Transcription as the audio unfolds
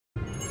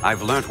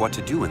I've learned what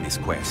to do in this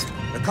quest.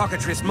 The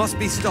cockatrice must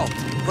be stopped.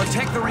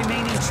 Protect the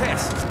remaining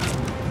chests.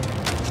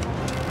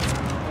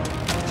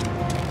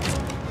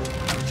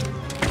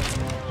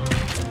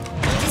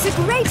 It's a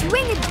great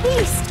winged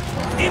beast!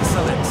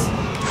 Insolence!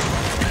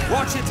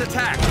 Watch its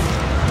attack!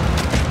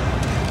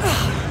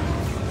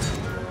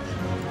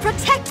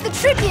 Protect the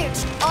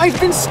tribute! I've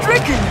been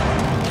stricken!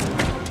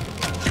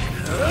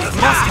 It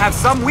must have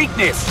some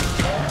weakness!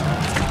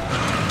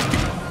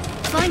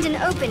 Find an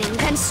opening,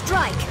 then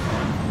strike.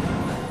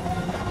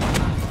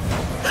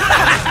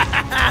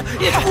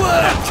 It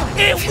worked!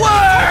 It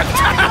worked!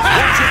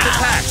 Watch its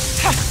attack!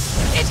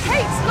 It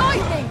hates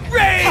lightning!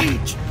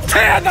 Rage!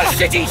 Tear the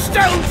city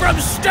stone from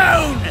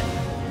stone!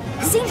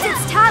 Seems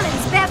its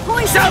talons bear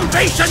poison.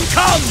 Salvation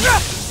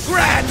comes!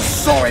 Grand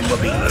Sorin will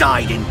be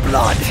dyed in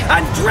blood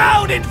and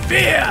drowned in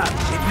fear!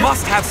 It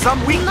must have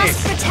some We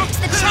must weakness! protect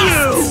the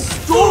You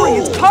chests. Storing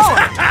its power!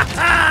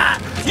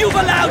 You've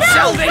allowed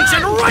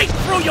salvation right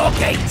through your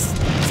gates!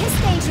 Tis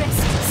dangerous.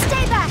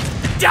 Stay back.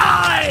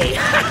 Die!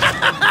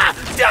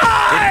 It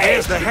Die!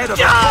 bears the head of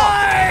a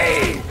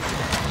Die!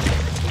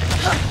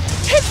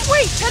 It's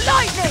weak to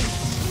lightning!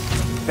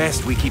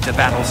 Best we keep the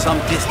battle some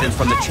distance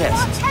from the Its head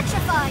chests. is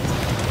petrified.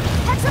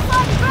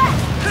 Petrifying breath.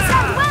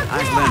 Stand well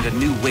clear. I've learned a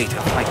new way to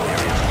fight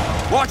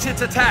there. Watch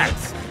its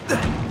attacks!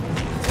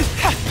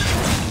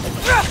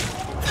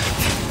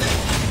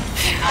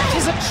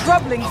 Tis a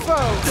troubling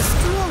foe!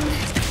 Strong.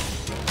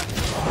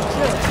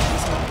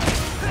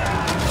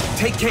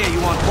 Take care, you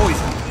aren't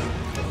poisoned.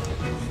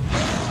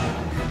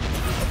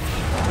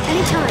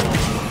 Anytime.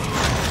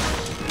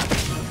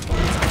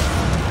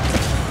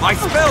 My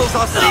spells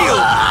are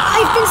sealed!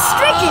 I've been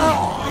stricken.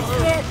 I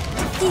fear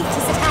defeat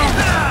is at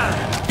hand.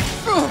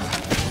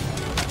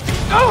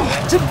 Oh,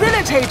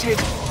 debilitated!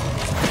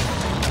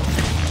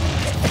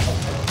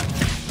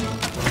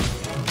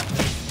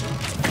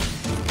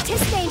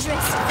 Tis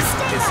dangerous.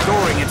 Stay It's back.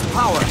 storing its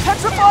power.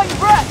 Petrifying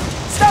breath!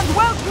 Stand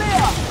well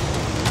clear!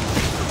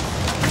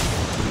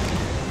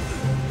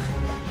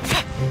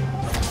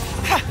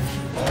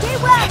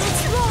 Beware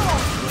its roar.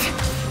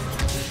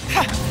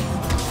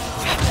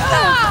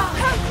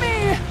 Help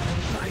me!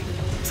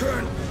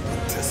 Turn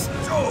to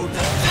stone.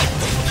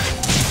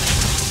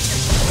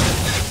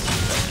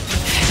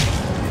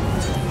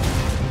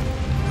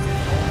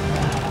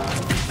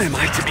 Am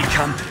I to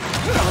become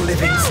a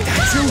living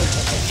statue?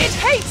 It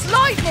hates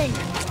lightning!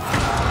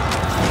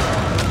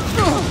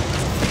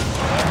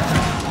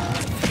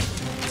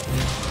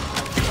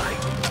 I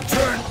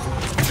turn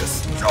to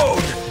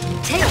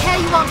stone. Take care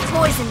you aren't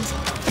poisoned.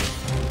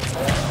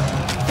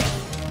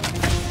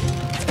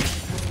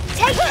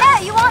 Take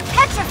care you aren't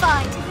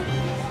petrified.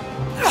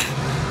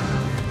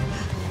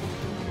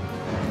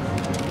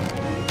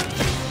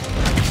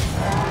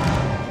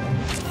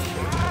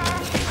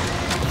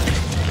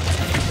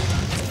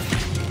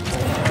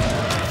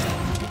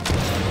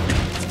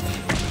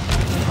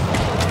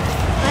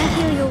 I'll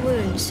heal your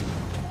wounds.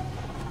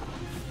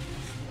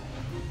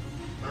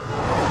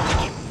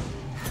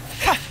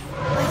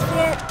 I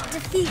fear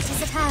defeat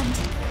is at hand.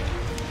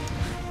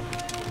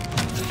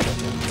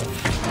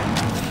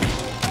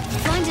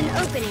 Find an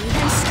opening,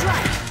 then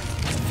strike.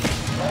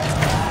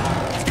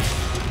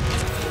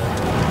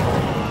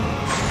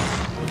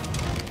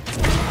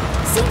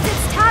 Seems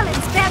its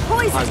talons bear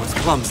poison. I was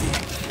clumsy.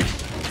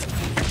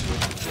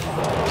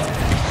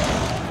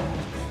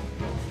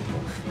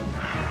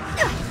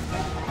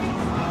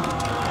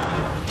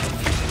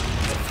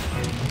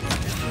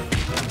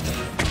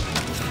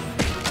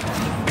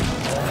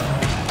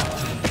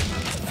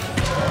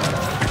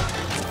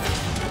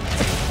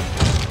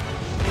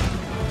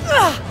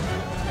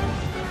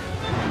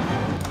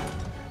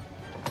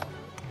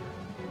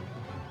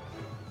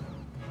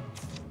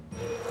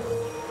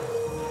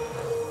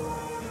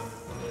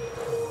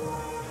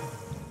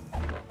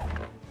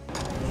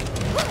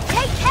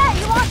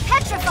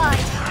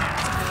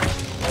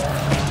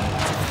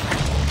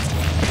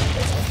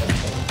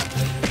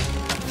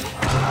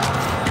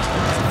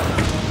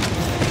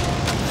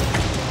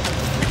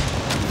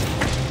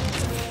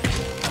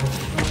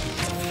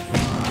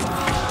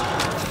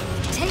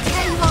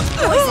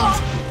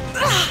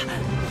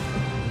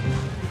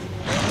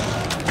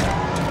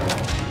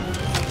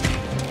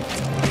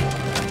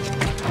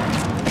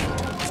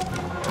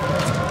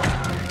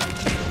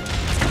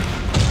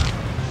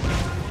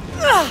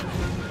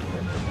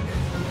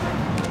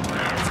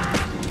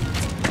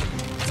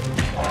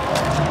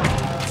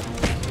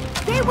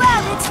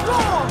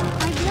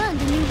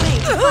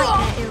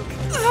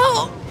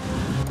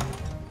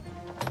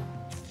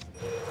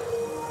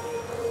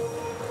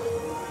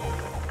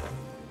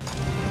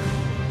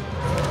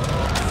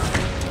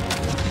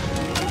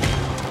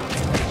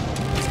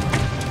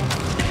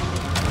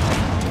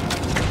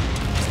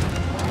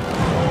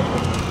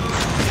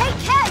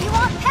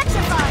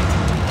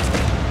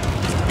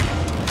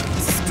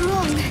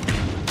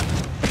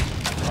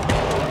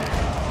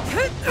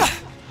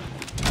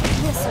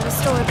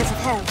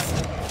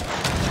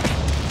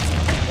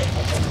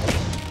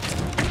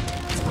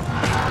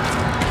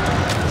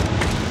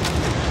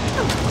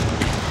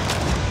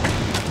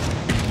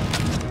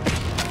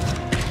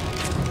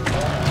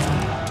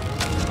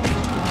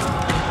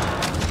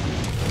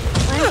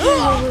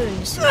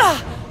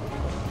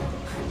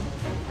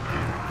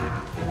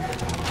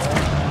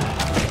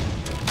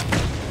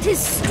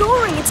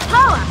 restoring its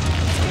power.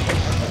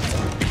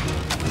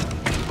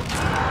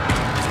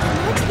 I'm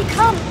going to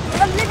become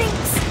a living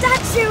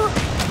statue.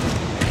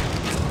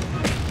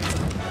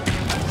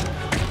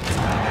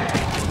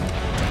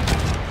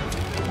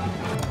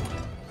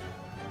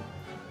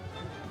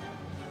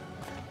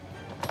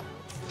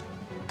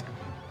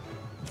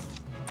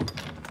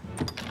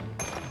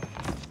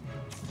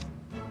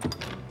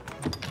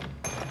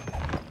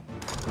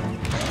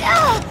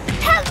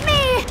 Help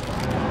me!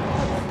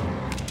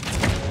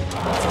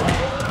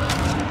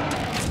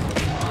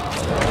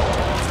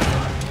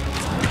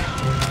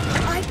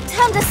 I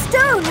turned a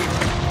stone!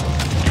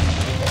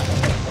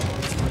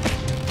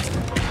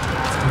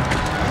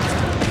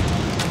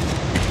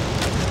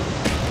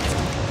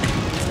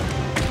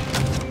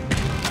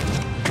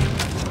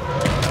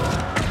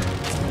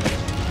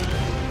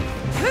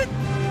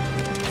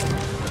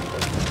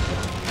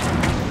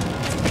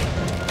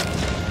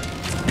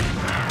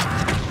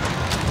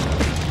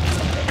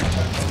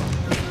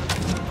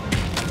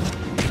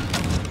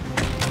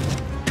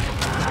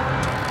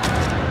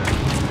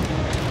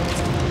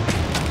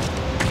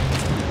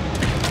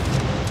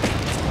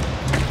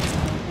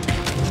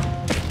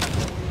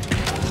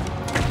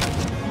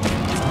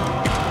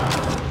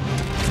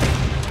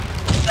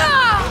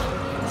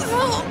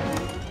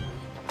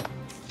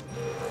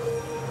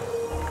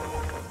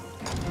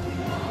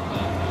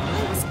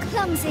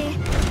 Clumsy.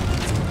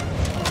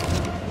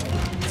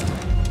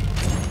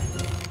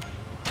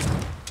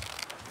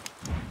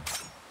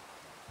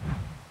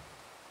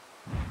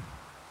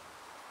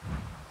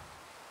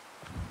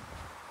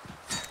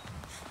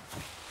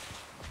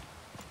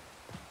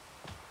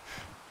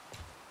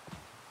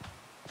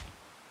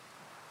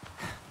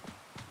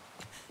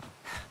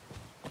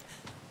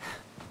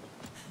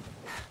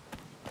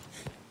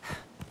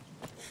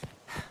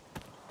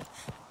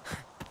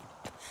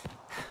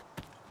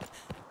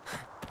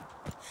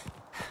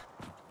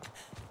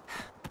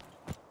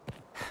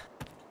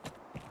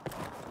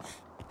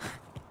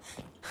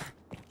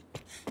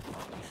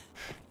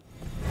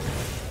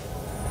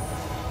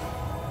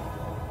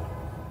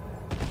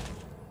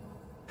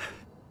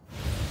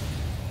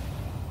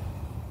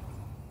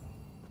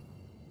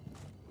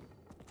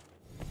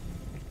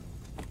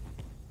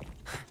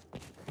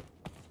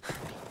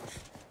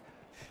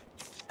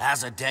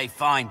 How's a day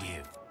find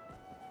you?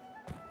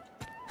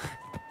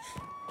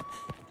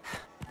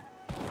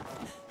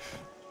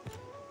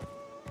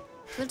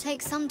 It'll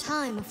take some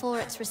time before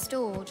it's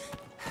restored.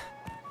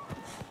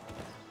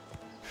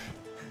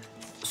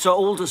 Sir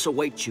Aldous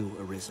awaits you,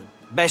 Arisen.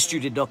 Best you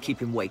did not keep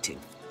him waiting.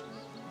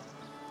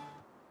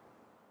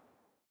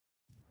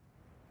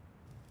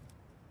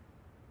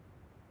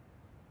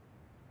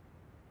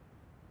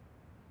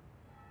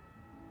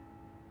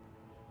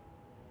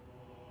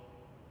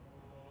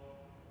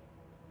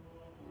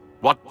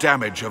 What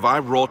damage have I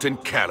wrought in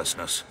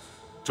carelessness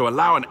to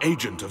allow an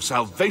agent of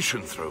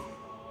salvation through?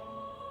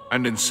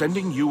 And in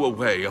sending you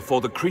away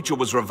afore the creature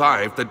was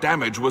revived, the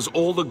damage was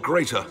all the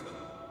greater.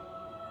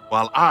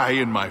 While I,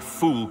 in my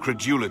fool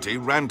credulity,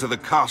 ran to the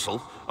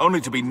castle,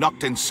 only to be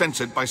knocked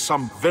insensate by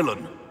some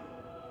villain.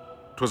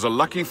 'Twas a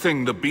lucky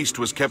thing the beast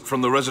was kept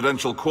from the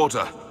residential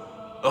quarter.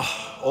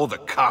 Or the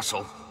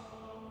castle.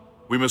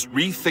 We must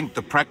rethink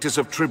the practice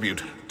of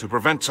tribute to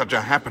prevent such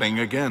a happening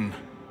again.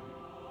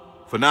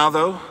 For now,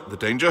 though, the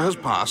danger has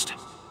passed.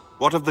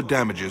 What of the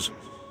damages?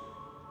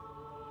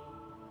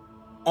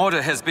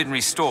 Order has been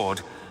restored,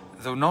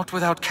 though not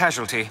without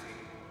casualty.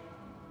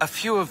 A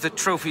few of the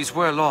trophies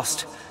were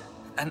lost.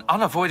 An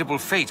unavoidable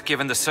fate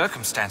given the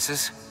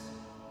circumstances.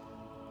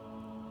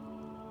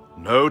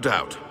 No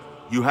doubt.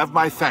 You have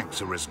my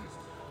thanks, Arisen.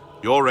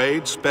 Your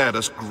aid spared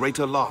us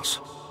greater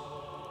loss.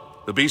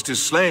 The beast is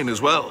slain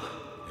as well.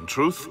 In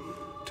truth,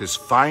 'tis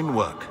fine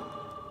work.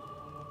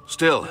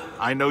 Still,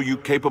 I know you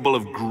capable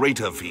of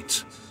greater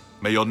feats.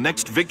 May your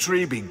next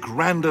victory be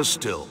grander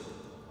still.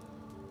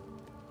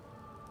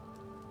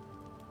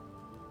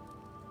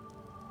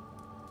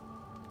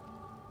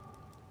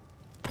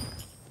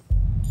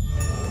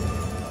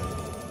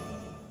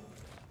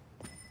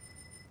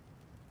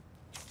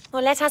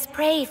 Well, let us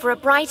pray for a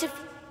brighter...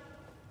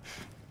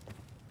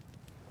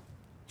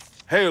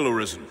 Hail,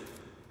 Arisen.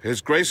 His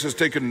Grace has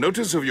taken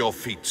notice of your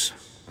feats,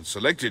 and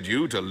selected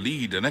you to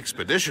lead an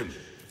expedition.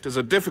 'Tis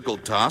a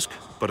difficult task,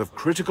 but of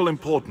critical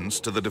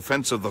importance to the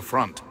defense of the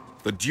front.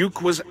 The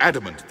Duke was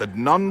adamant that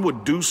none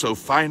would do so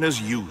fine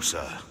as you,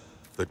 sir.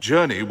 The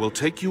journey will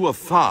take you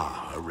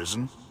afar,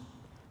 Arisen.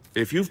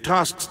 If you've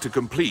tasks to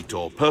complete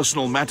or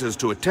personal matters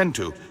to attend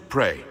to,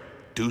 pray,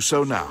 do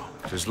so now.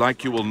 'Tis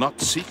like you will not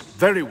seek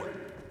very well.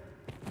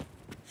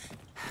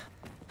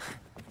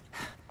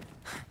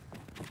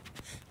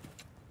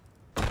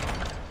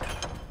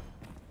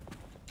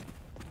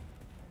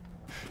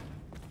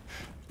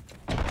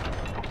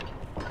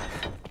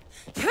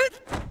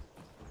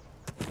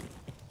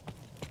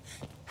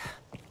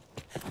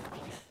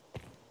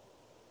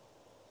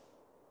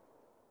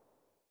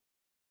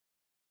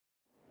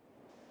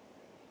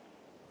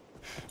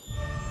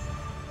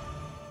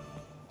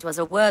 It was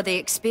a worthy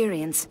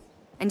experience,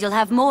 and you'll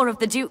have more of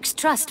the Duke's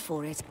trust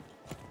for it.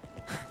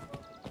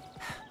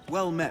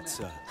 Well met,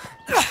 sir.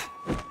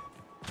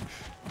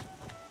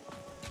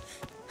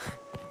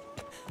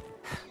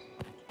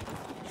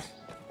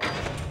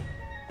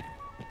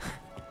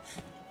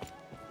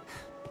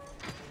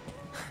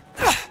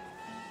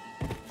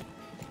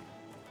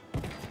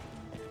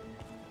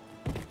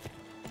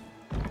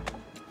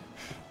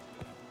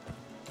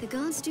 The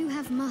guards do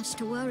have much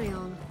to worry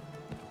on.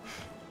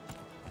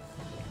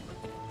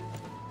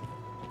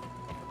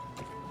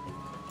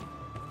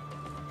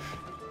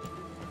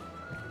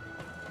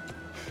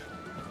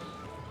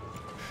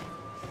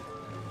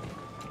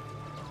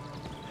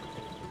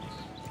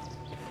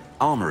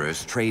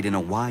 Armorers trade in a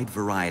wide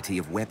variety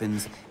of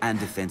weapons and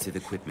defensive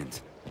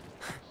equipment.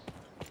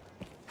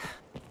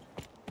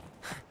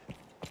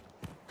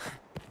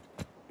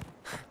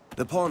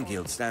 The Pawn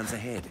Guild stands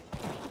ahead.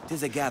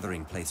 'Tis a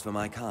gathering place for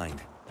my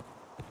kind.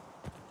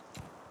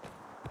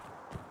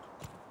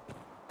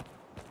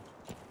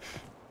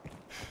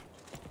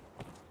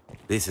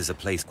 This is a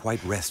place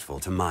quite restful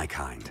to my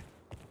kind.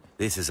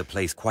 This is a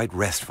place quite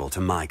restful to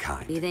my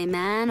kind. Be they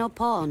man or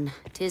pawn,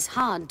 'tis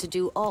hard to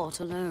do aught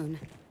alone.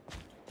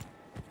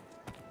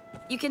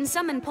 You can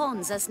summon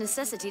pawns as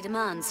necessity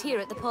demands here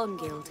at the Pawn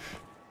Guild.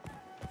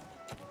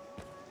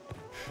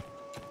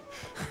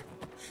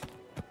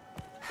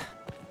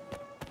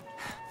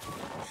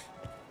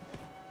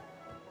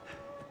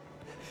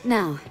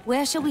 Now,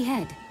 where shall we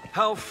head?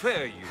 How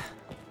fare you?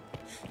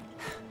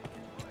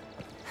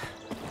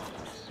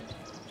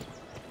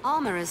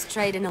 Armorers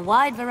trade in a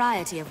wide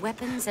variety of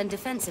weapons and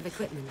defensive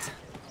equipment.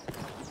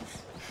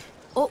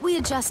 Ought we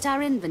adjust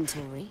our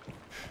inventory?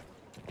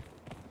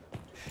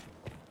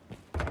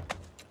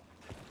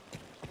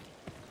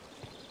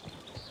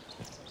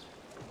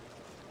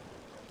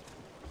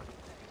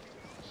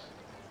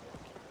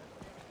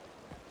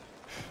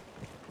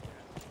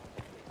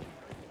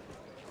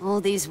 All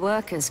these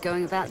workers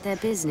going about their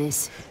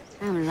business.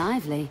 How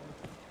lively.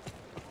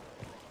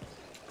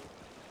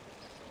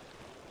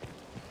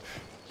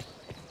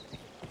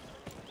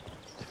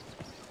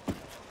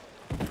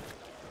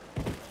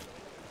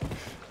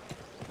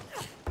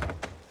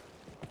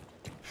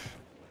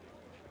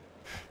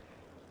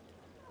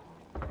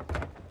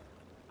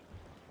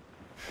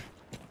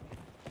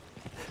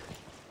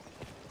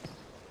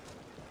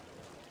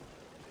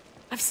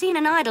 I've seen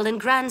an idol in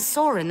Grand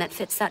Sorin that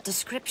fits that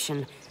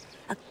description.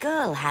 A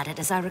girl had it,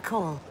 as I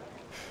recall.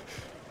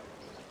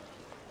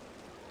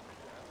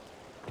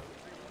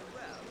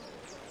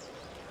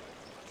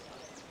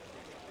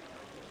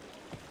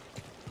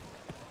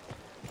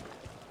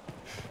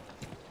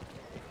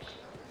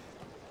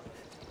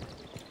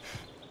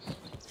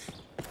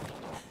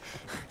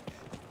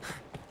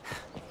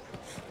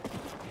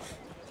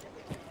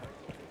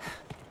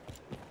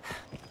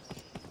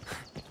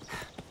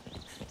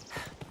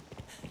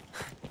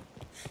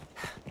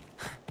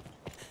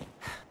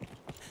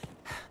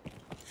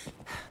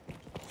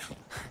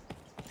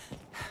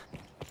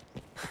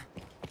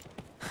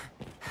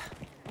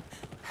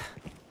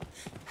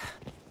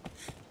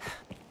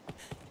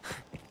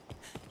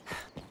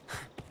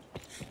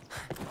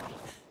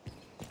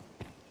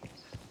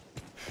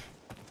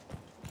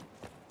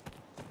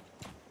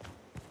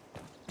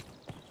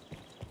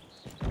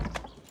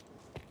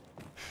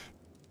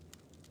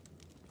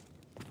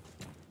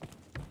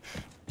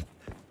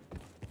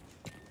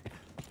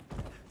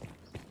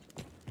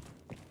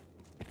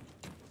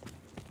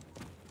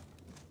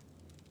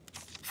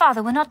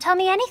 Father will not tell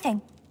me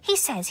anything. He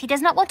says he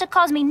does not want to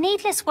cause me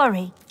needless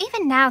worry.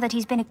 Even now that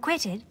he's been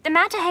acquitted, the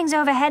matter hangs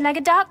overhead like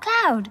a dark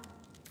cloud.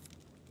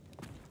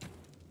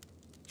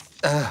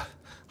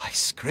 I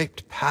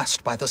scraped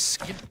past by the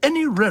skin.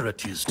 Any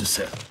rarities to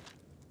sell?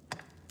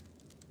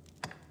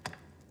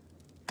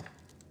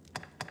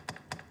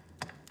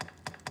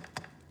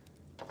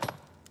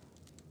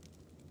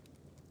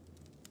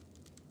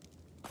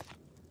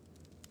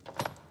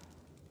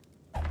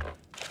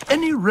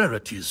 Any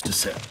rarities to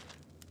sell?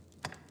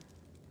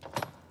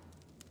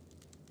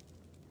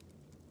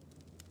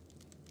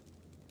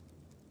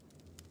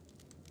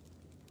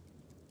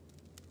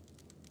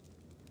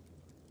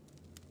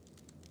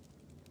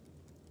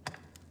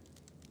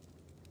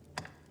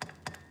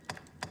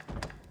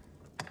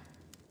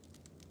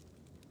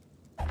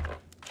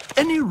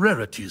 Any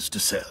rarities to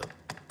sell?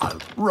 I'll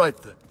write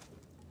them.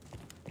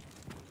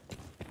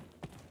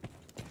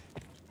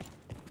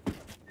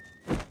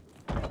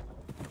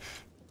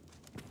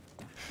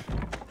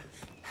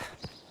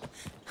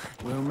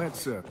 Well met,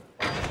 sir.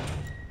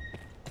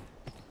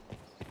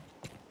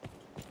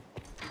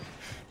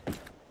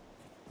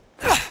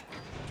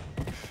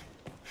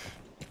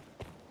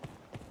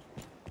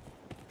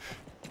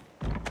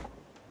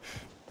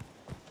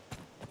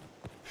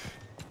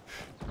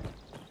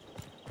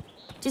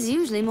 It is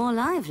usually more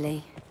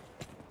lively.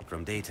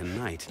 From day to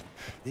night,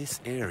 this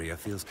area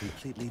feels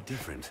completely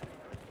different.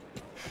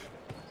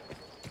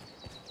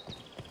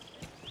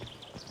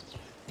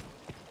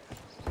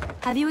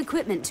 Have you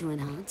equipment to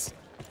enhance?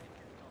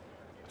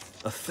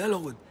 A fellow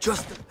would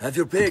just have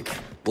your pick.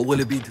 What will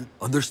it be?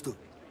 Understood.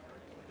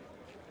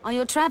 Are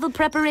your travel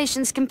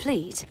preparations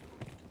complete?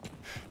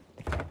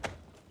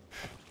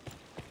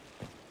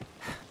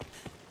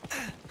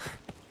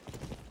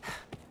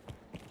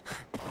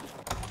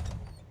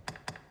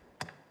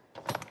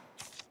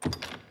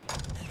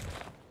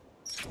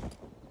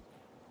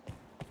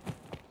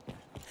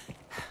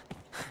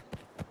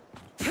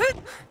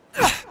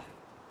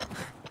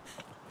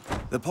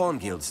 The Pawn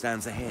Guild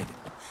stands ahead.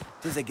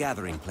 'Tis a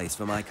gathering place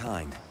for my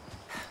kind.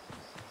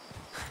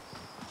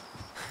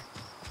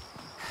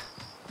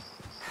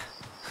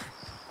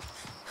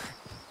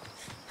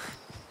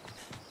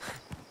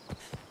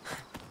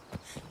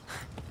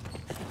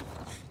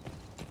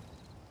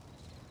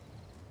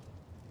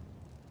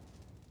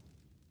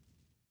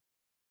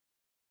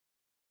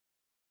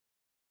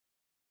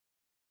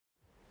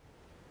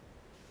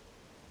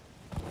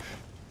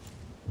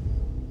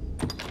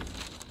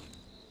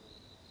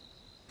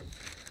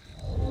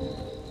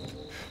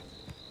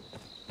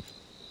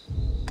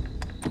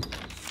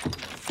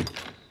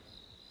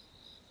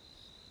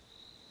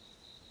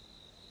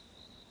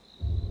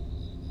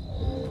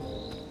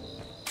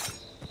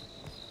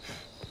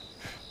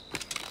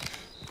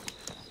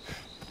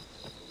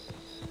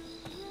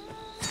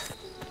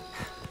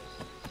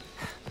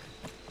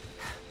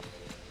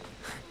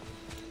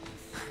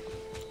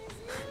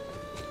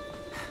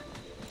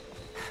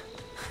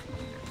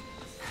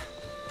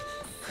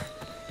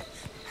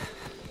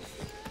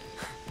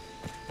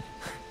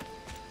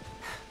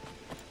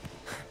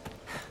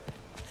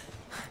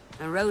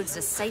 The roads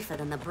are safer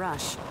than the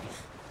brush,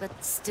 but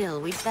still,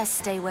 we'd best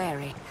stay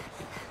wary.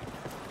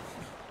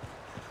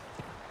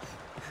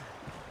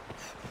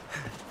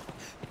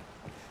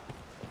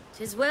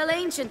 'Tis well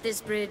ancient,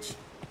 this bridge.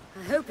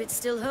 I hope it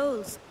still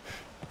holds.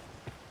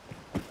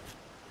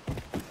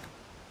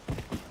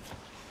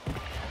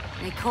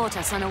 They caught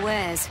us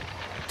unawares.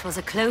 'Twas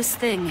a close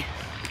thing.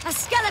 A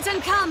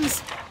skeleton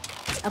comes!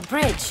 A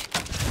bridge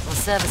will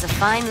serve as a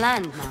fine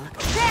landmark.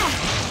 There!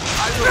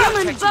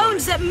 Human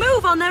bones that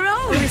move on their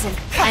own! Arisen,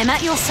 I am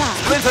at your side.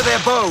 Splinter their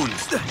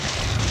bones!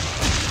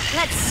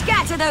 Let's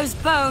scatter those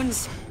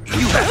bones!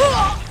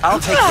 I'll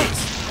take this.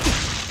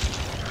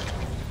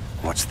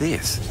 What's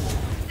this?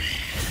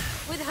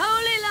 With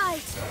holy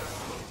light!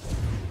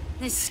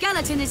 This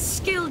skeleton is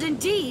skilled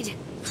indeed.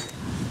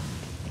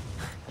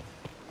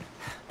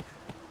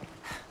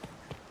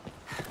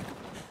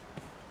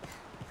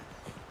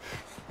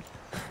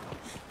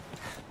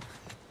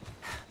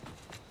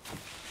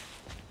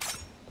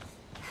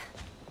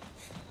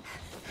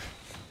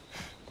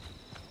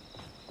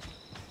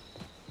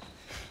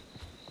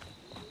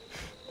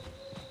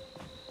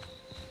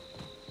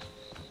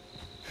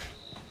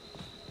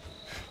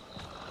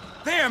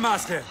 There,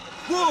 Master!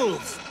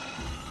 Wolves!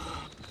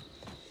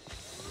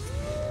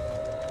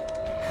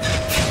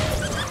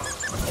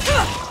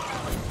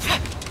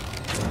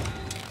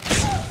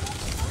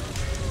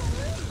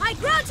 I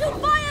grant you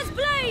fire's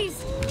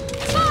blaze!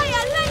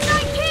 Fire, lend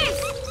thy kiss!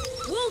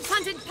 Wolves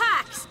hunted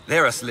packs!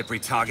 They're a slippery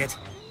target.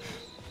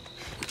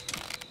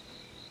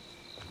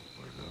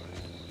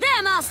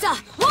 There, Master!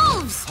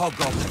 Wolves!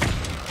 Hobgoblin.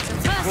 The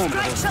first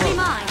strike shall be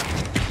mine.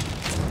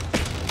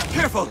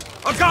 Careful!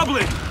 A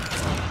goblin!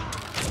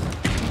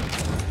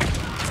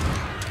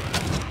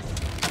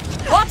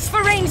 Watch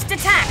for ranged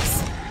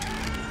attacks!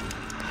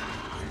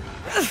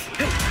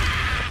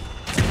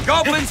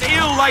 Goblins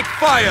ill like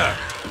fire!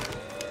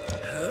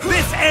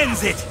 This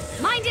ends it!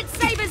 Mind its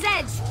saber's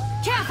edge!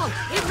 Careful!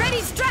 It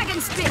readies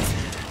dragon spit!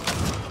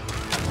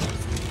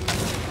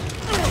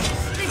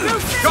 They grow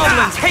thin.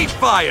 Goblins hate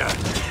fire!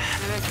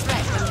 They're a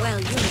threat when well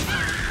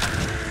unified.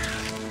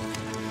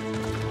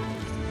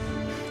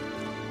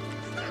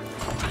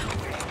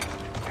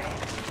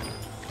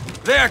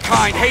 Their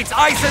kind hates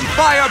ice and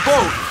fire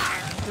both!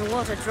 The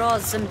water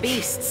draws some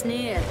beasts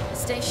near.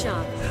 Stay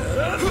sharp.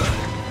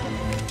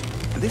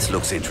 This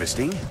looks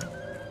interesting.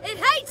 It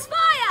hates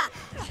fire!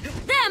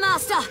 There,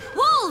 Master!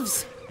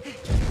 Wolves!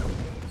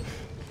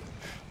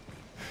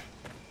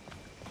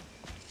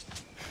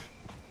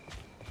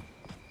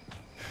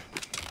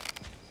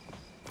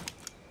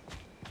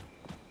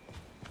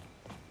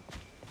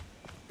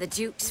 The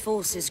Duke's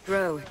forces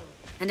grow,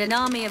 and an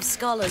army of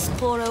scholars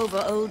pore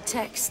over old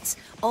texts,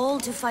 all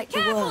to fight the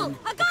worm.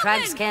 The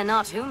crags care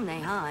not whom they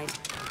hide.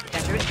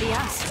 Better it be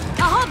us.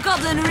 A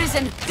hobgoblin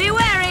arisen! Be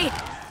wary!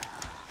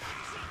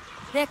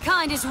 Their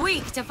kind is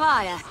weak to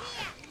fire.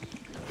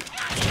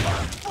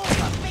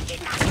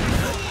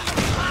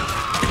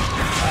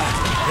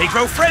 They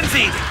grow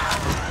frenzied!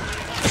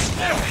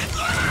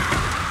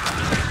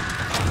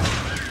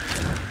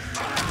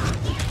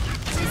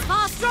 It's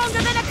far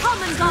stronger than a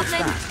common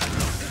goblin!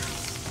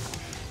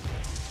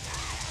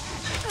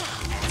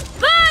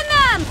 Burn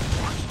them!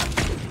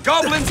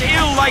 Goblins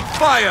ill like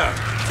fire!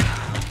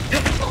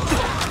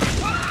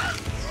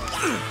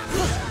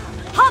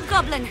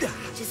 Hobgoblin!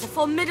 It is a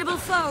formidable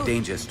foe!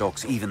 Danger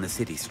stalks even the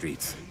city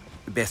streets.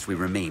 Best we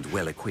remained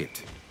well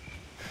equipped.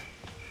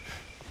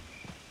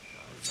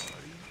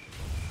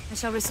 I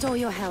shall restore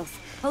your health.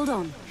 Hold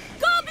on.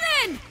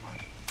 Goblin!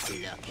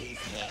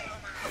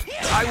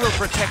 I will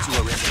protect you,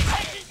 Arisen.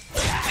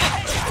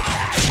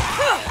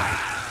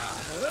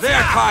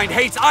 Their kind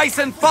hates ice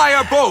and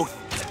fire both!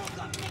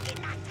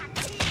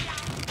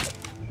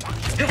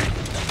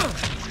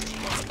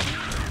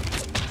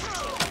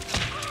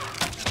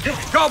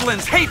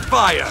 Goblins hate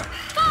fire!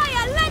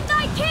 Fire, lend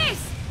thy kiss!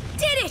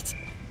 Did it!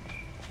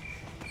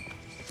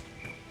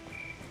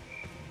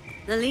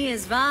 The Lee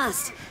is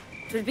vast.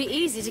 It would be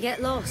easy to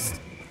get lost.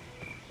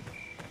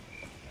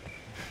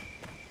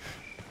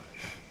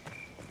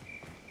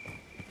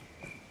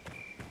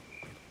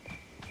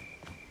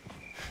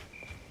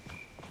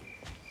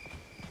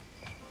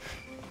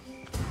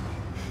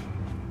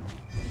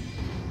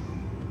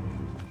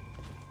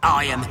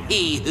 I am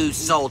he who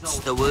salts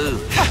the wound.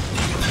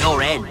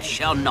 Your end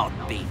shall not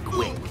be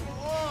quick.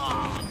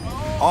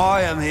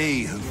 I am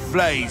he who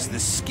flays the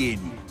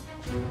skin.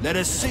 Let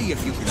us see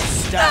if you can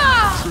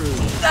stand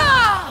true.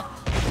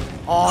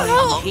 I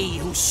am he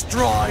who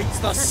strides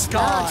the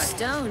sky.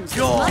 Stones.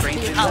 Your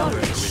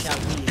cowardice shall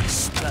be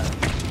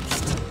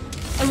exposed.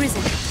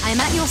 Arisen, I am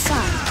at your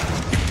side.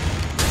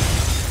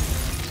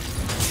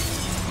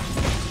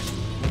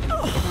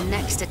 The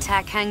next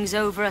attack hangs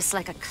over us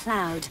like a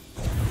cloud.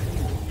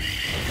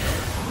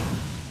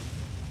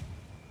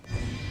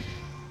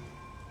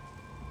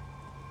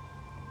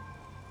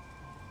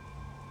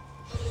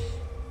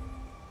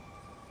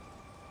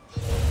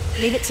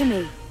 Leave it to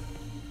me.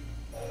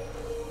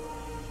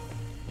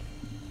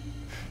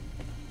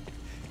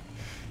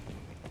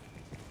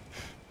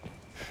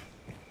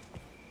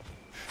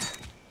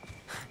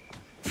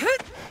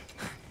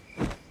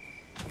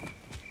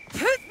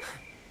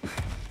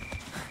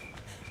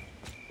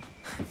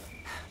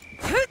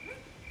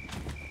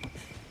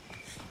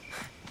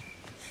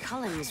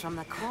 Cullings from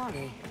the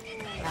quarry.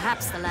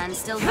 Perhaps the land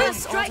still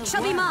holds strike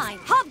shall be mine.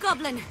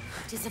 Hobgoblin!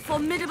 It is a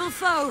formidable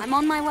foe. I'm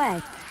on my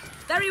way.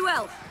 Very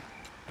well.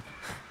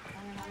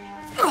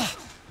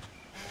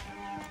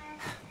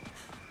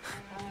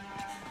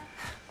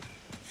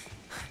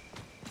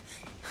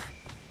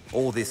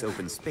 All this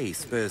open space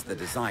spurs the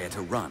desire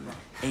to run,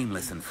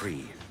 aimless and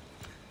free.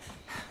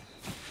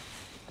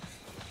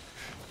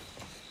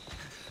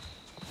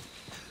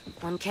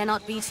 One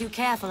cannot be too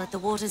careful at the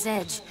water's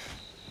edge.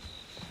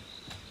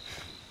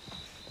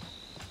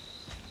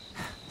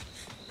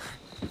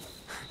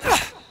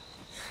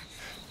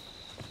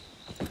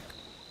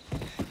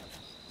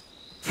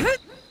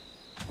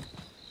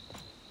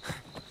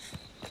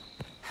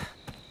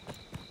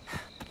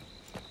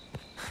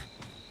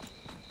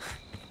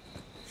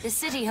 The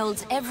city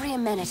holds every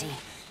amenity.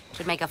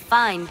 Should make a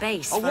fine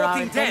base for our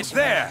Walking Dead adventure.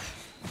 there!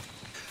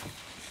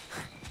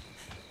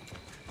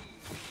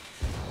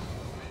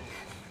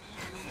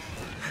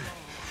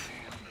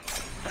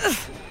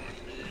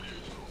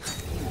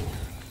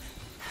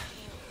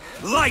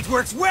 Light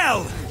works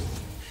well!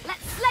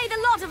 Let's slay the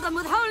lot of them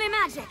with holy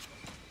magic!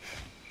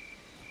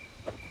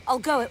 I'll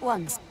go at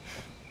once.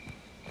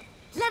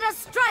 Let us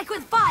strike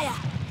with fire!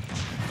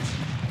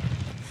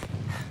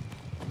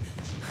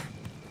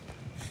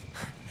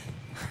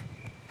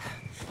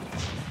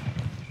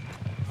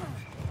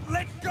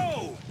 Let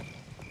go!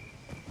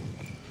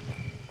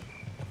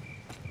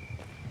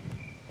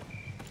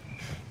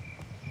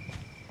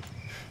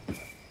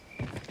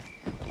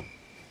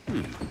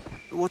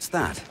 What's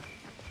that?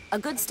 A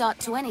good start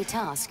to any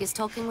task is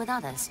talking with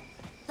others.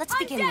 Let's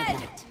begin with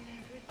that.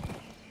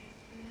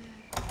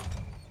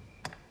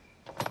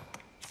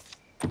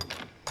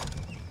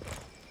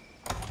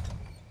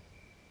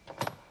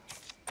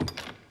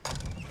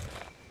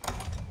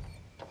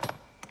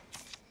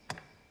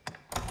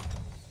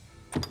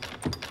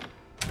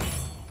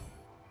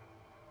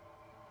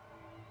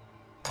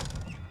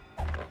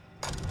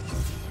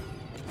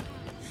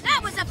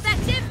 That was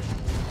effective!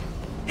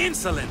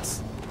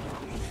 Insolence!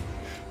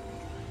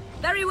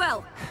 Very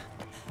well.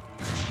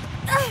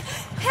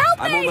 Help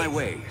me! I'm on my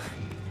way.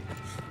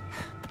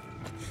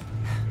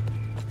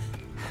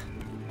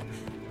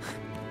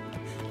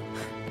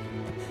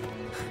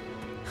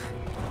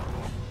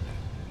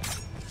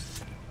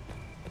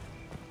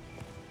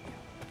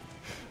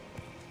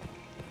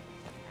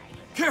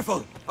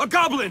 Careful! A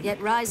goblin!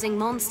 Yet rising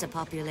monster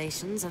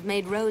populations have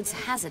made roads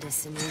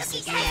hazardous in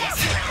recent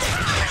years.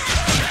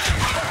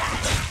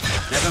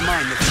 Never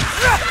mind the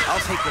I'll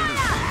take the lead.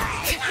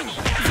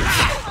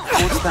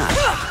 What's that?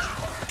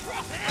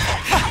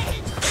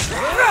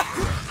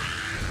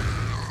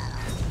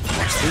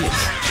 What's this?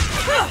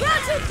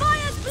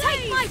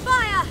 Take my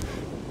fire!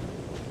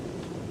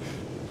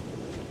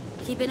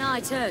 Keep an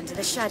eye turned to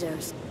the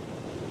shadows.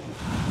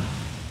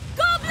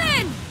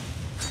 Goblin!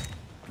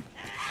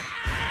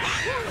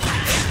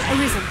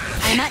 Arisen,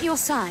 I am at your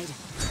side.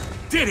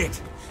 Did it!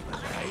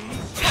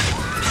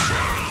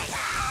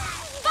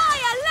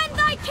 Fire, lend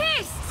thy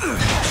kiss! The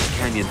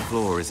canyon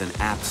floor is an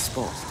apt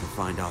spot to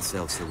find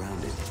ourselves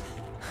surrounded.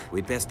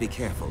 We'd best be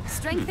careful.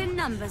 Strength in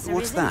numbers, Arisen.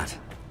 What's that?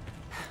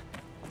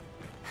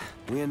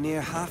 We're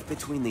near half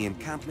between the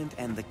encampment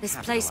and the This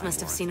capital, place must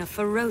have seen a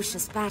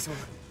ferocious battle.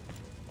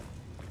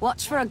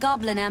 Watch for a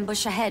goblin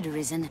ambush ahead,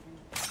 Arisen.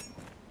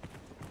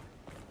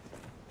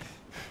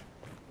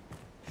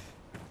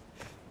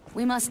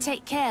 We must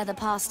take care the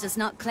past does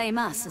not claim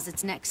us as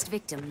its next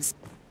victims.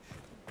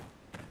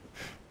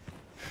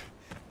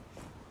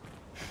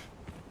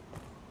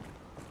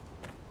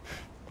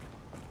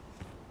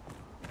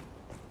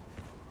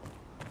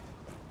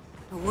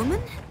 A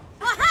woman?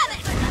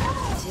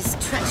 It is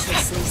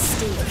treacherously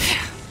steep.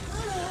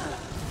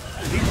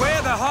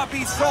 Beware the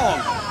harpy's song!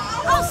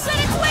 I'll set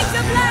its wings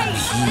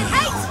ablaze! It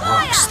hates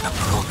Walks fire! the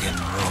broken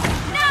road.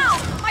 Now!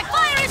 My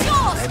fire is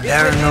yours! I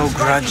bear no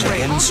grudge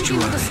against you,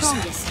 The Arisen.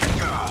 strongest.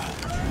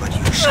 But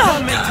you shall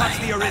None may die touch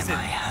the by Arisen.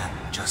 my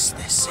hand just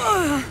the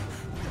same.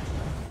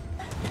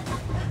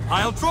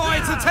 I'll draw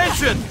its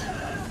attention!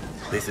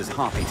 This is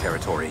Harpy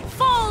territory.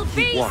 Fall, Keep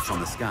beast! watch on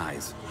the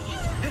skies.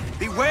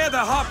 Beware the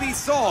Harpy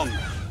song!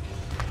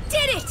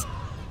 Did it!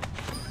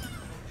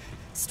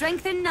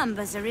 Strength in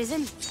numbers,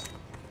 Arisen.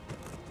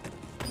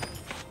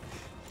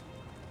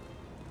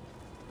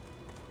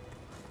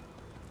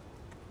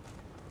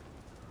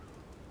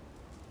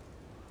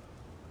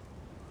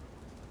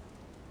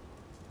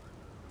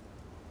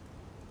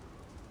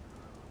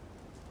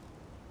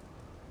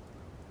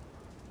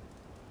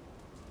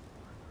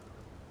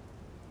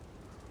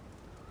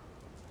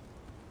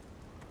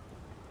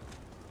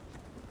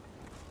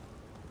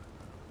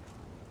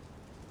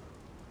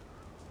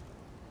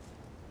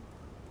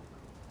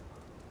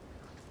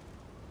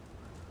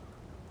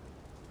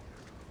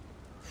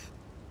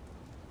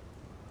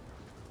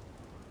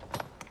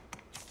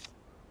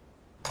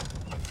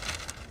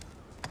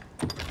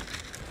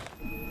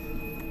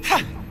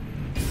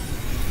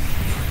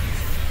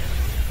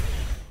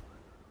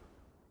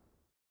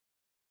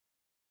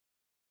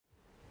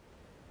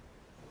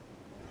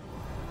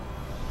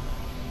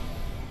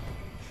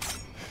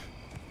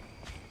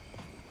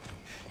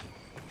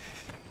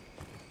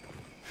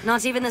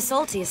 Not even the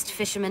saltiest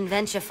fishermen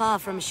venture far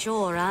from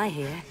shore, I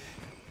hear.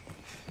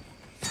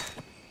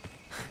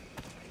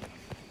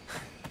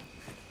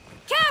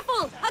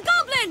 Careful! A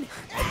goblin!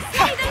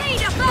 Slay the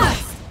leader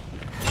first!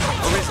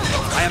 Arisen,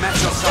 I am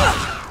at your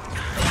side.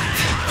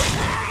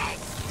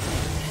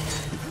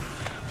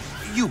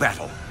 You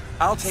battle.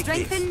 I'll take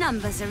Strength this. in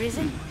numbers,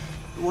 Arisen.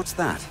 What's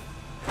that?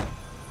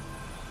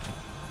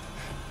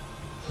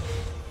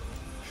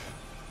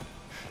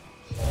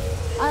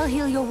 I'll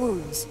heal your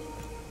wounds.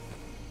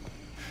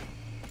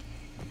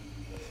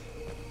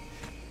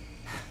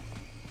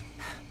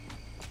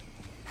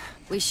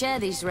 We share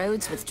these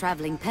roads with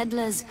traveling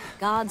peddlers,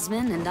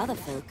 guardsmen, and other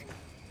folk.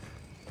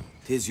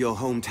 'Tis your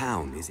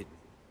hometown, is it?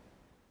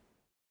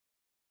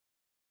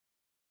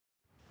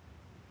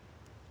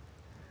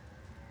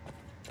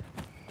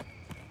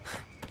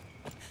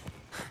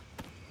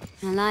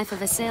 The life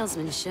of a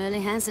salesman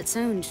surely has its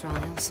own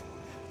trials.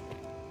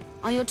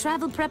 Are your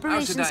travel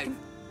preparations... How's the day?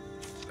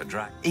 A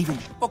drag. Even,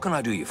 what can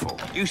I do you for?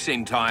 You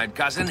seem tired,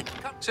 cousin.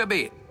 So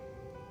be it.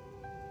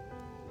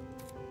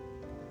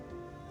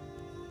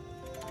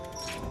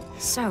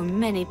 So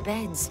many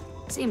beds.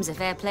 Seems a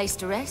fair place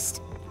to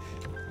rest.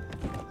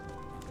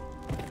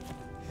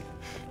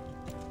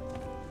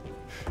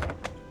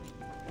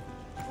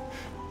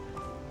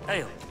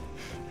 Ale.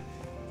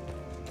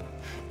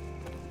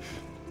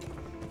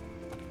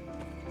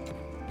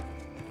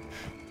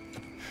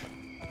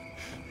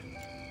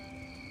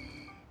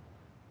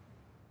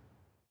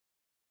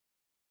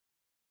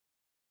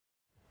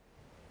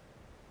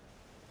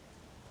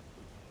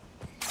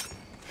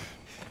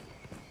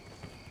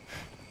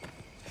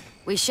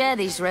 We share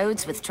these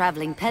roads with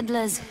traveling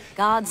peddlers,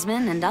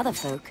 guardsmen, and other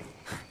folk.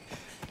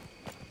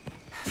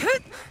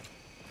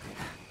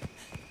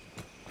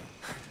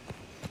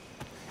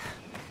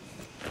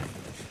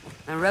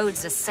 The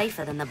roads are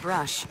safer than the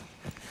brush,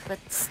 but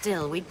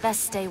still, we'd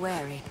best stay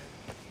wary.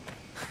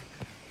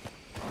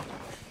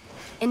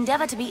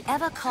 Endeavor to be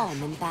ever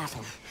calm in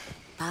battle.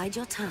 Bide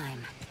your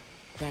time,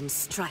 then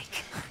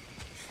strike.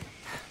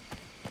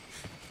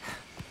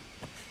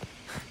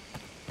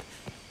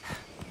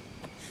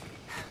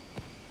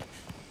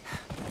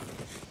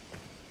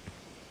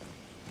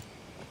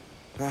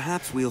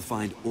 Perhaps we'll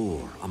find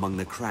ore among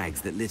the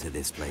crags that litter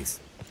this place.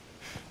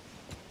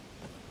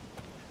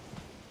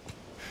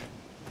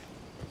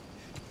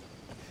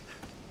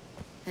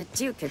 The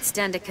Duke could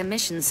stand to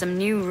commission some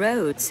new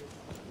roads.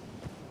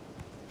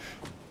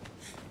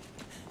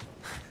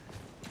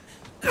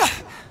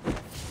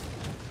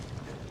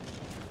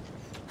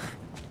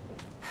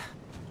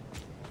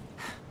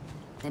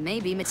 There may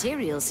be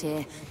materials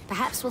here.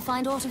 Perhaps we'll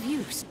find aught of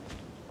use.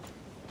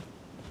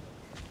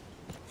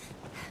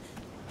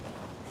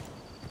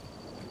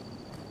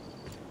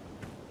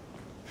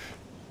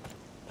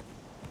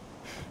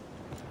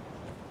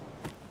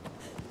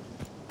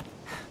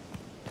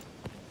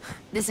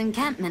 This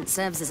encampment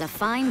serves as a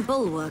fine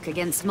bulwark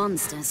against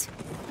monsters.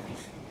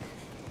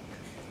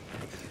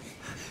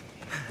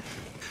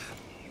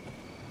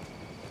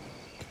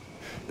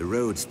 The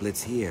road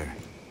splits here.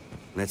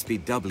 Let's be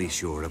doubly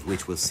sure of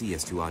which will see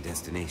us to our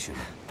destination.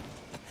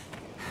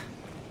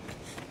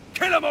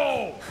 Kill 'em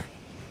all!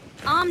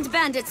 Armed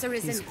bandits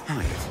arisen.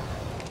 Quiet.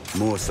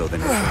 More so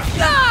than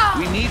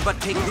We need but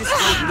take this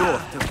road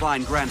north to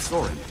find Grand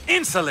Sorin.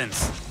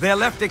 Insolence! They're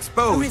left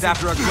exposed Arisen,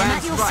 after a I'm grand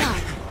at your strike.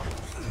 side.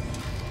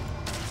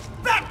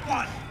 That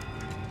one!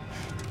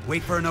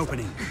 Wait for an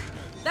opening.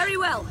 Very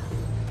well.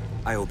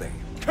 I obey.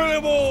 Kill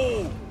 'em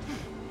all!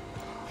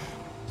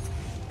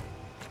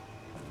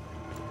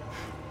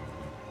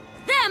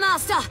 There,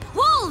 Master!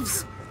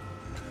 Wolves!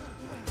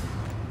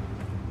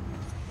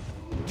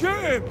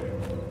 Jim!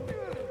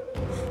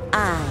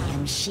 I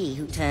am she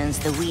who turns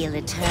the wheel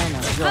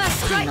eternal. Your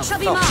First strike shall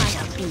be final mine. thought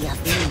shall be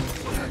of me.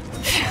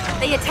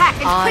 They attack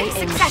in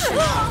quick succession.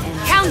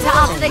 Counter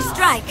after they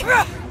strike.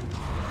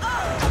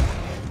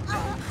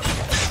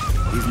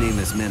 These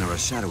nameless men are a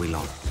shadowy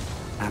lot,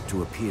 apt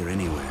to appear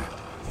anywhere.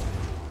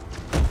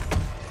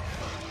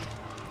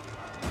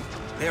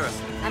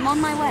 Arisen. I'm on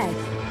my way.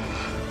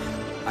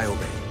 I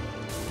obey.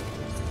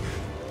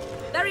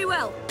 Very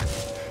well.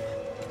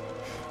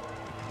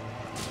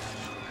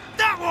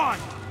 That one!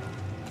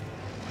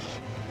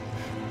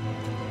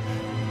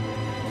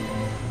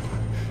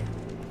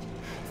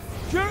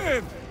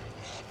 Jim!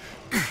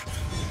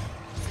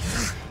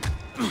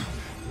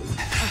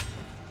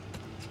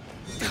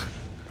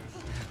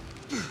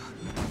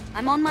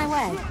 I'm on my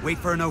way. Wait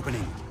for an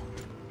opening.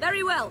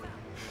 Very well.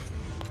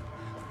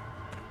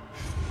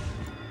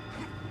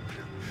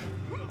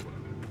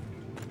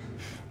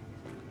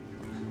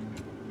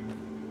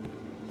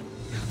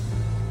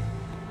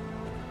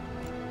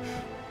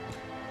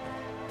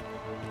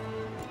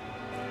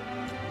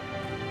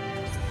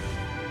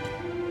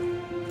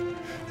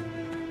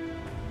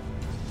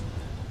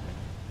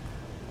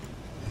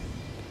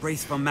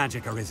 Brace for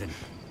magic, Arisen.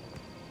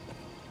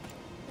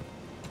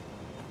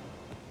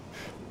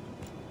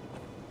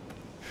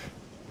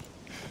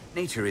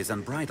 Nature is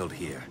unbridled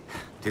here.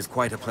 'Tis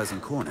quite a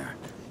pleasant corner.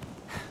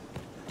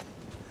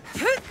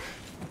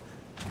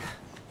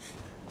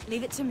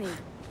 Leave it to me.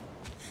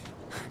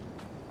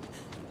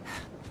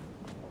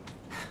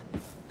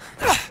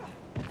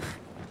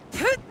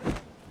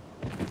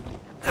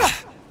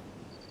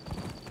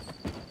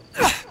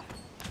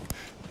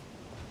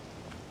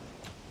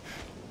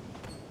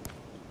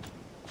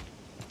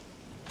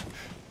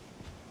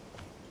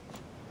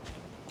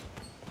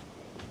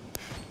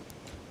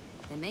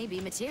 There may be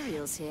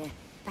materials here.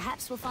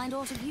 Perhaps we'll find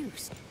aught of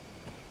use.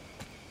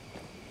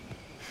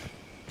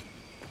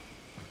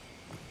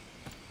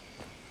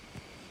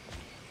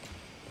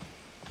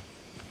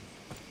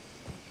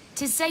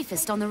 Tis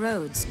safest on the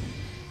roads.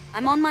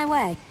 I'm on my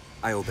way.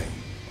 I obey.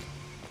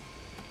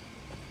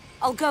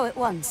 I'll go at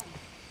once.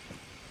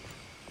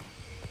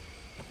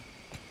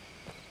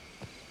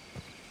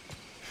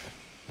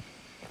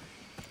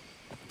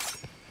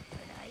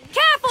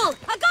 Careful!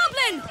 A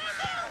goblin!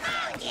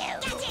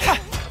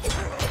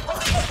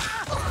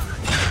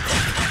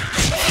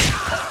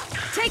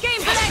 Take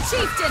aim for that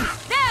chieftain!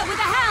 There, with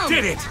the helm!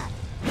 Did it!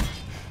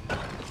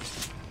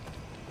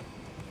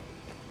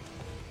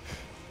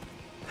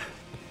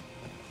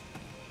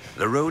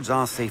 The roads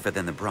are safer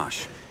than the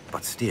brush,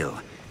 but still,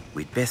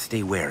 we'd best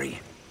stay wary.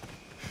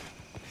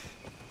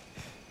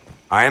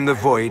 I am the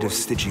void of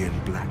Stygian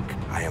black.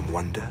 I am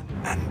wonder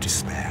and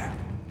despair.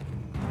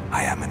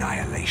 I am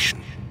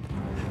annihilation.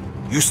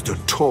 You stood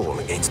tall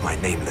against my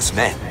nameless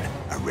men,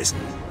 Arisen.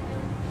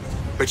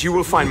 But you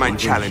will find my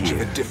challenge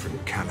of a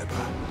different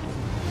caliber.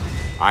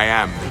 I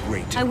am the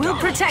great I will dark.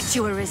 protect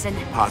you, Arisen.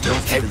 Part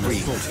of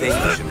everything.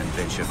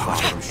 Adventure far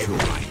from shore.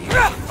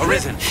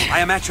 Arisen, I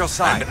am at your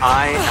side. And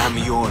I am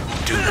your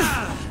doom.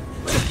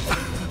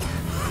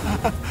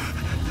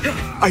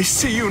 I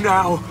see you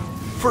now,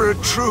 for a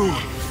true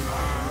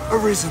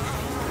Arisen.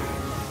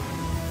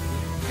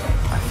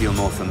 I feel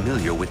more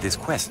familiar with this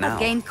quest now. I've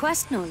gained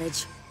quest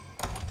knowledge.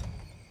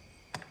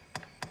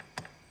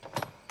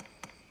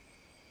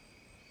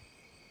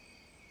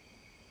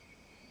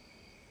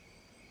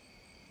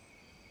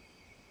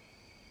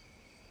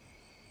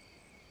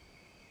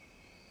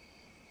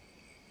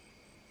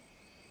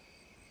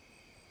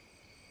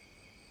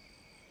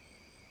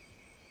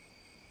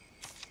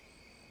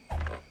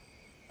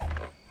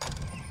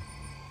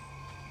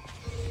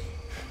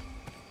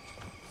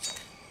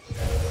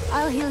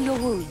 I'll heal your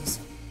wounds.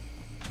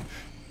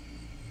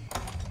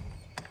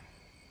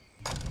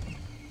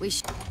 We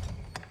sh-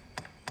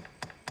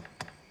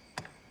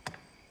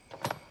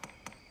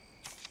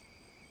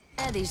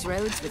 share these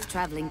roads with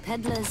traveling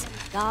peddlers,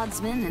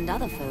 guardsmen, and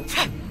other folk.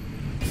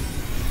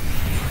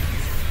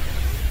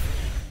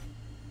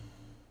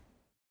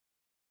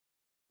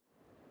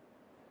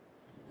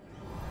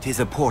 'Tis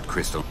a port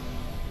crystal.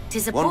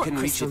 'Tis a One port can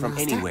reach crystal, it from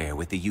Master. anywhere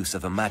with the use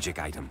of a magic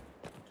item.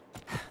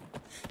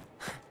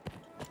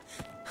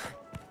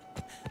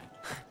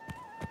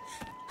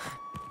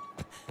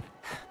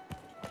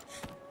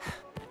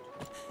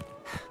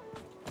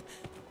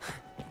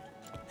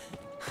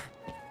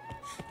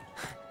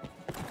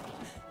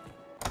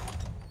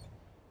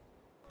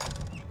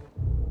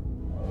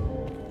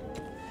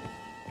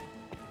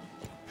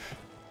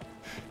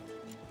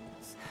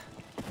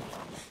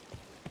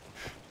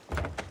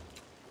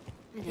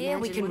 Here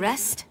we can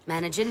rest,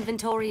 manage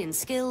inventory and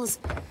skills,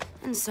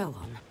 and so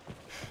on.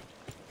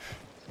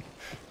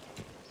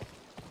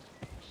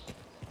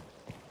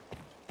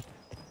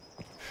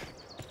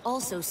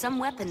 Also, some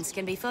weapons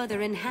can be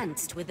further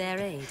enhanced with their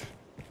aid.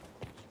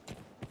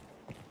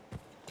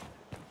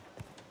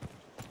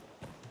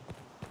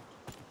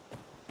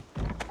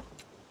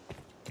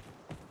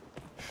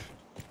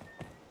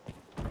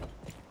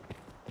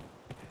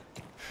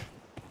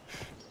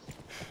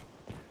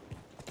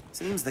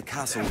 Seems the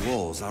castle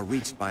walls are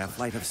reached by a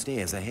flight of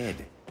stairs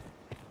ahead.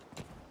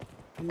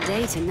 From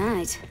day to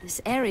night, this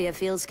area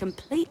feels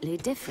completely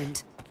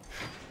different.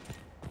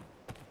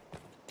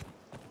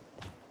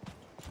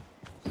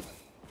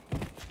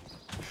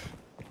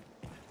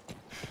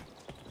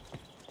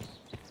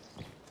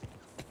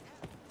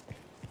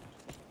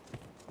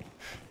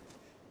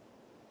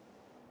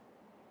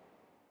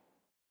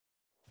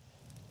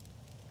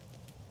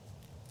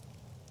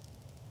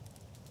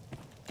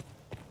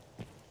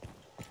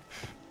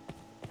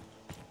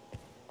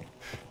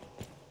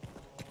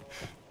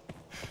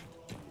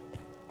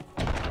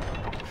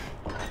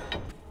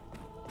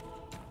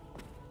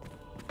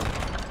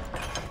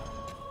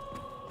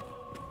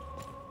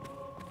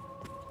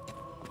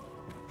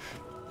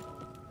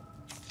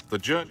 The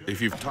journey,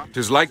 if you've time,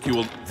 'tis like you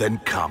will... Then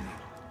come.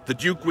 The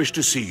Duke wished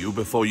to see you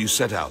before you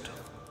set out.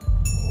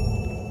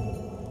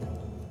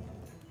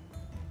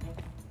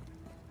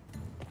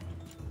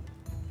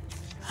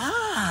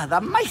 Ah, the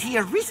mighty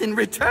Arisen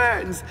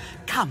returns!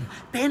 Come,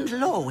 bend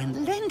low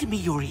and lend me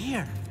your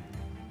ear.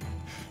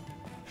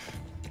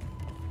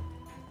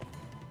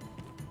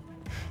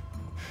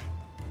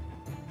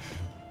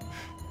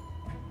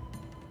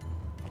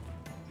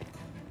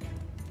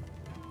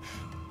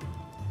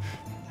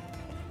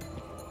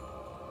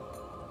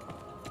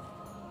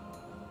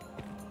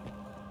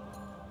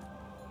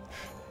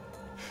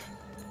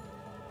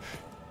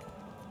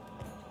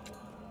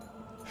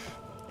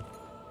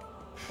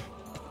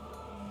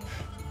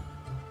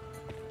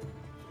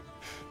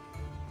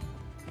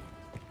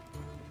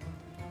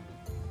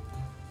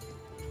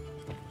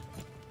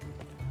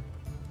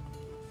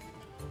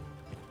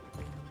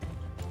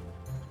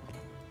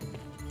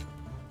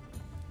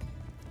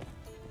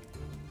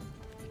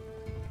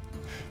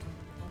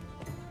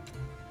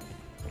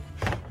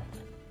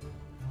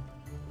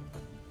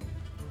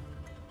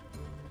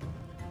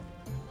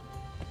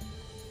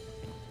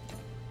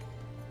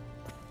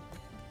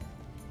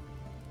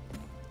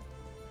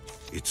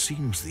 It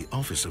seems the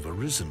office of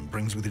Arisen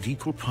brings with it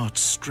equal parts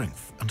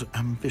strength and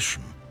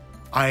ambition.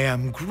 I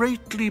am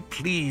greatly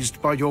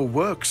pleased by your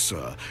work,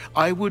 sir.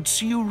 I would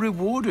see you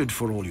rewarded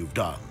for all you've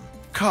done.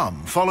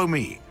 Come, follow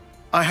me.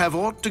 I have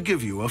aught to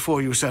give you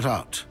afore you set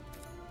out.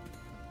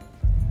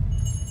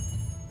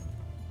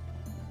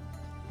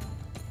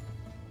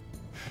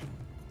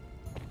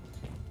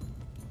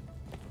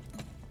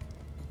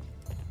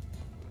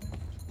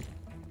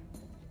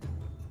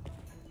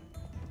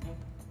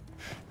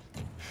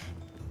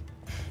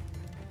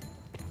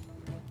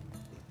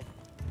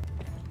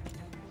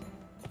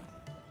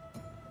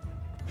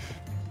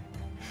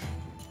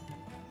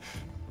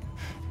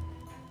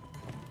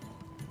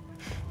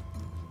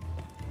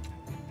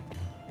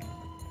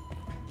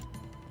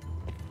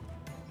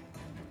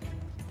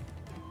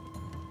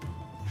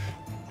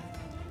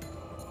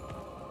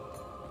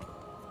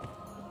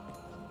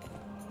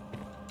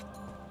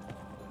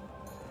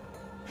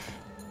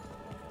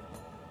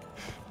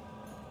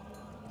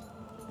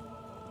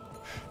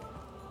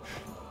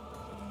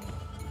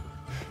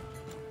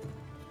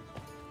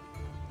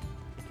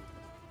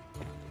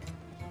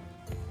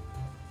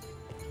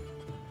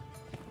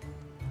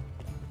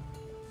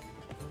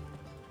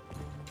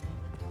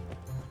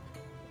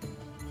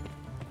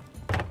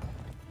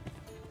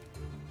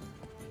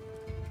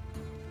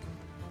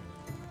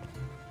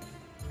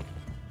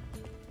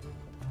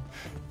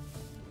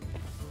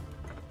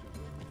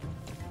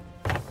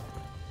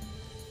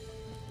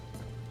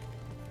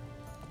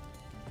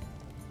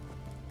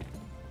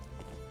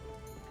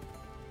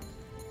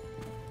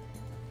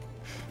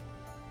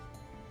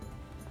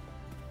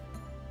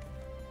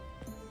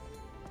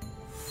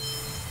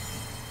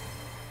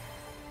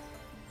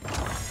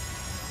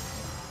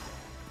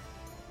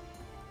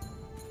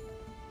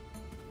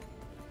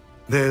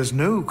 There's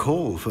no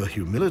call for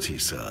humility,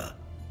 sir.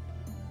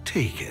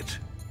 Take it.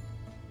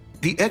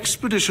 The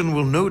expedition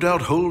will no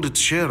doubt hold its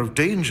share of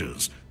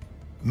dangers.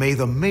 May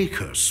the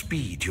Maker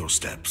speed your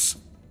steps.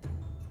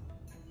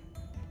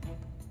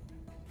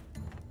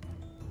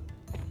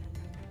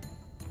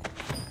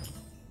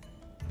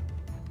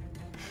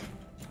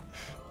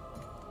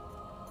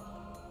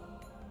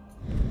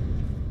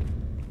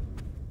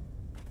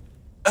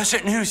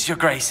 Urgent news, Your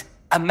Grace.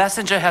 A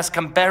messenger has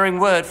come bearing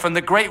word from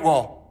the Great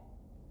Wall.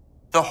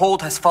 The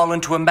hold has fallen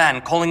to a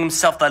man calling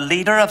himself the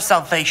leader of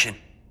salvation.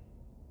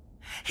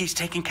 He's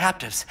taken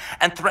captives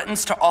and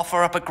threatens to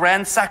offer up a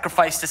grand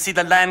sacrifice to see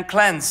the land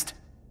cleansed.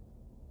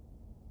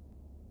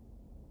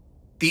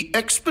 The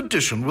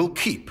expedition will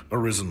keep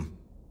Arisen.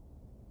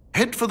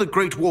 Head for the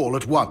Great Wall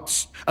at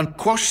once and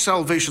quash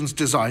Salvation's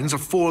designs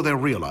afore they're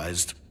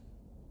realized.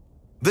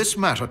 This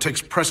matter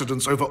takes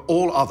precedence over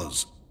all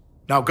others.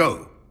 Now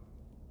go.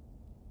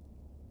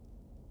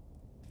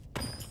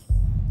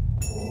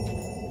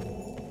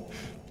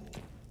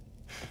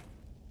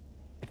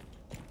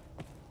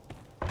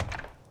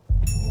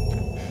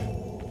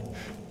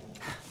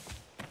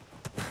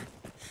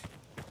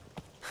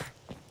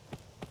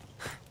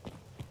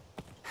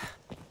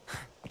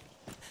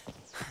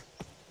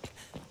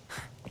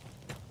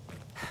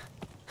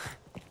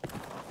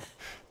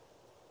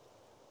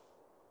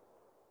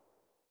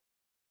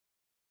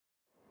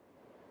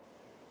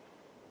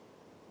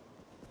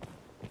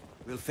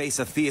 We'll face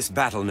a fierce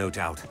battle, no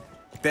doubt.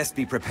 Best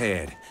be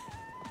prepared.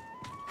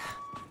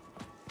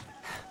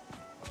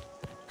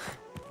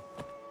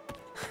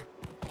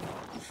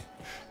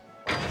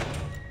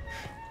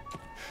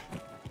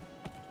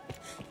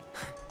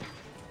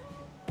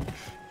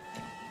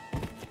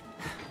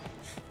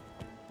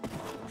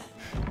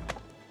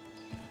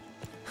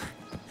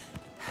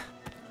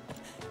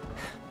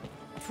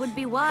 It would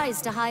be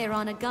wise to hire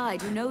on a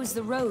guide who knows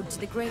the road to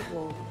the Great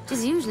Wall. It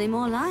is usually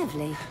more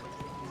lively.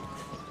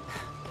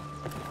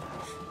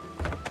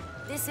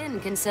 This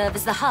inn can serve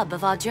as the hub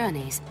of our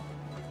journeys.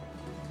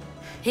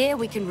 Here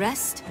we can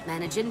rest,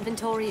 manage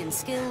inventory and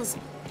skills,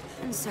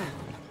 and so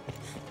on.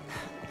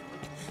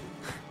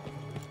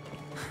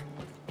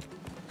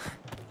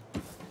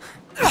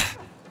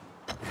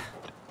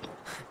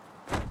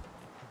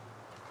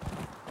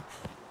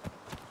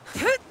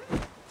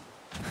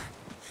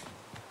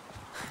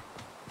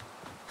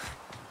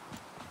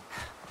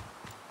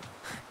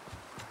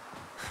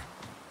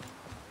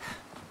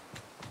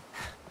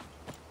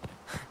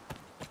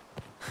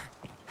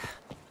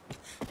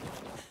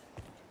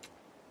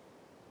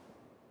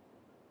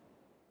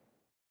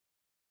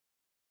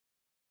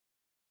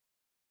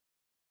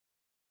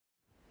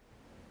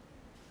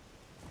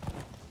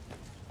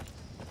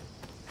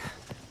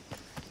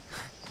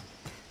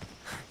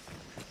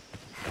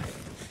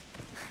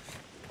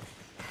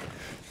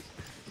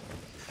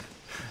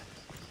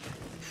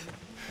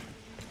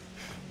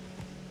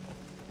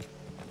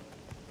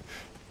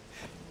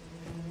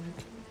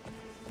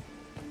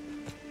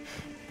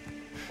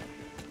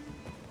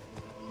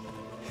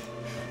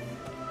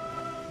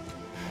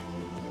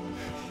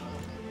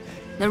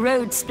 The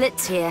road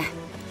splits here.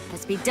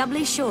 Let's be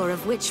doubly sure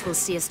of which will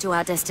see us to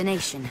our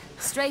destination.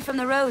 Stray from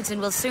the roads and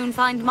we'll soon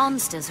find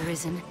monsters,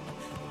 Arisen.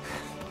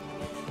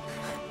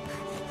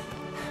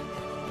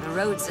 The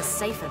roads are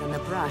safer than the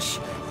brush,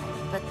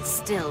 but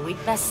still,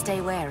 we'd best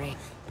stay wary.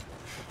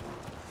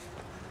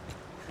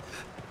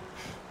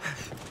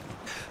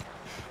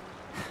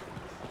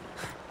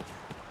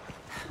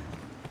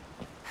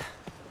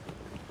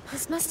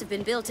 This must have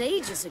been built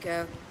ages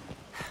ago.